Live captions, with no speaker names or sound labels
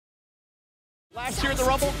Last year in the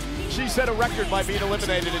Rumble, she set a record by being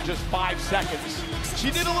eliminated in just 5 seconds. She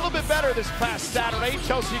did a little bit better this past Saturday.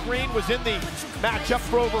 Chelsea Green was in the matchup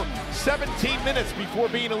for over 17 minutes before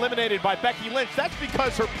being eliminated by Becky Lynch. That's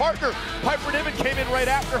because her partner, Piper Niven, came in right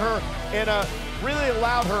after her and really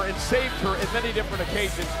allowed her and saved her in many different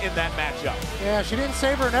occasions in that matchup. Yeah, she didn't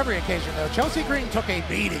save her in every occasion, though. Chelsea Green took a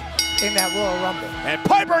beating in that Royal Rumble. And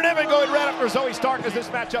Piper Niven going right after Zoey Stark as this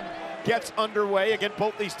matchup gets underway. Again,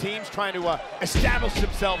 both these teams trying to establish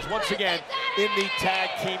themselves once again in the tag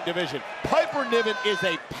team division. Piper Niven is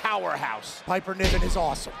a powerhouse. Piper Niven is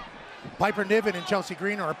awesome. Piper Niven and Chelsea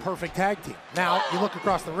Green are a perfect tag team. Now, you look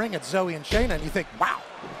across the ring at Zoey and Shayna and you think, wow,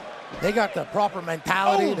 they got the proper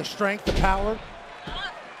mentality, the strength, the power.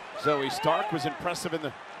 Zoey Stark was impressive in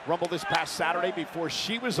the Rumble this past Saturday before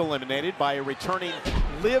she was eliminated by a returning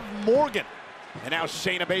Liv Morgan. And now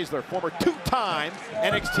Shayna Baszler, former two-time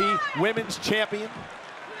NXT Women's Champion.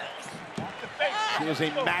 She is a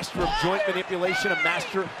master of joint manipulation, a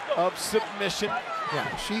master of submission.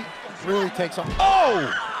 Yeah, she really takes on.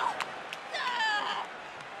 Oh!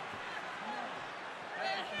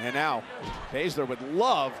 And now Baszler would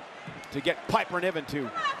love to get Piper Niven to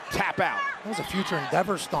tap out. That was a future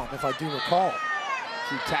Endeavor stomp, if I do recall.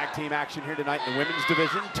 See tag team action here tonight in the women's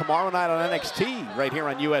division. Tomorrow night on NXT, right here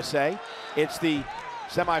on USA. It's the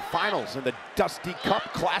semifinals in the Dusty Cup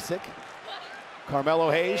Classic. Carmelo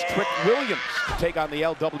Hayes, Trick Williams to take on the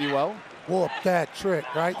LWO. Whoop that Trick,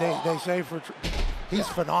 right? They say for he's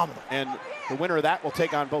phenomenal. And the winner of that will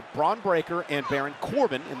take on both Braun Breaker and Baron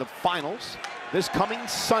Corbin in the finals this coming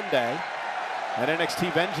Sunday at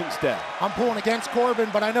NXT Vengeance Day. I'm pulling against Corbin,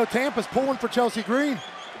 but I know Tampa's pulling for Chelsea Green.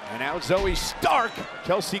 And now Zoey Stark,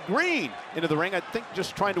 Chelsea Green into the ring, I think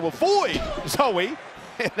just trying to avoid Zoey,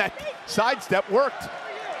 and that sidestep worked.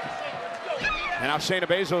 And now Shayna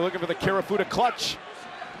Baszler looking for the Kirifuda clutch.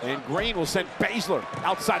 And Green will send Baszler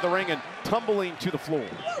outside the ring and tumbling to the floor.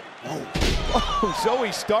 Oh,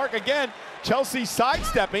 Zoey Stark again. Chelsea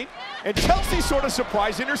sidestepping, and Chelsea sort of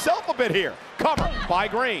surprising herself a bit here. Cover by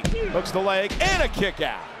Green, hooks the leg, and a kick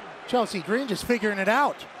out. Chelsea Green just figuring it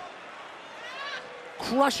out.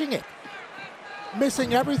 Crushing it.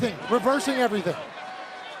 Missing everything, reversing everything.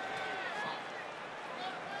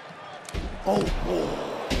 Oh.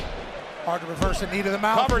 Hard to reverse a knee to the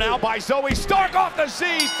mouth. Cover now by Zoey Stark off the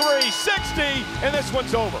Z360, and this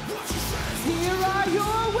one's over. Here are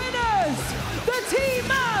your winners, the team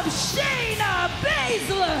of Shayna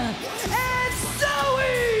Baszler and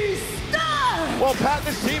Zoey Stark. Well, Pat,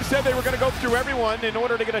 this team said they were going to go through everyone in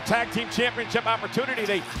order to get a tag team championship opportunity.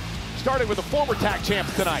 They started with the former tag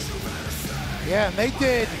champs tonight. Yeah, and they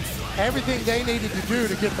did everything they needed to do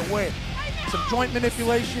to get the win. Some joint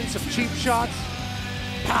manipulation, some cheap shots,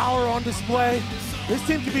 power on display. This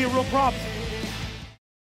team could be a real problem.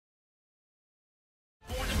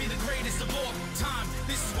 Born to be the greatest of all time.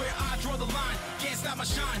 This is where I draw the line. Can't stop my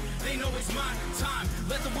shine. They know it's my time.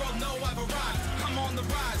 Let the world know I've arrived. I'm on the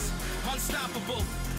rise, unstoppable.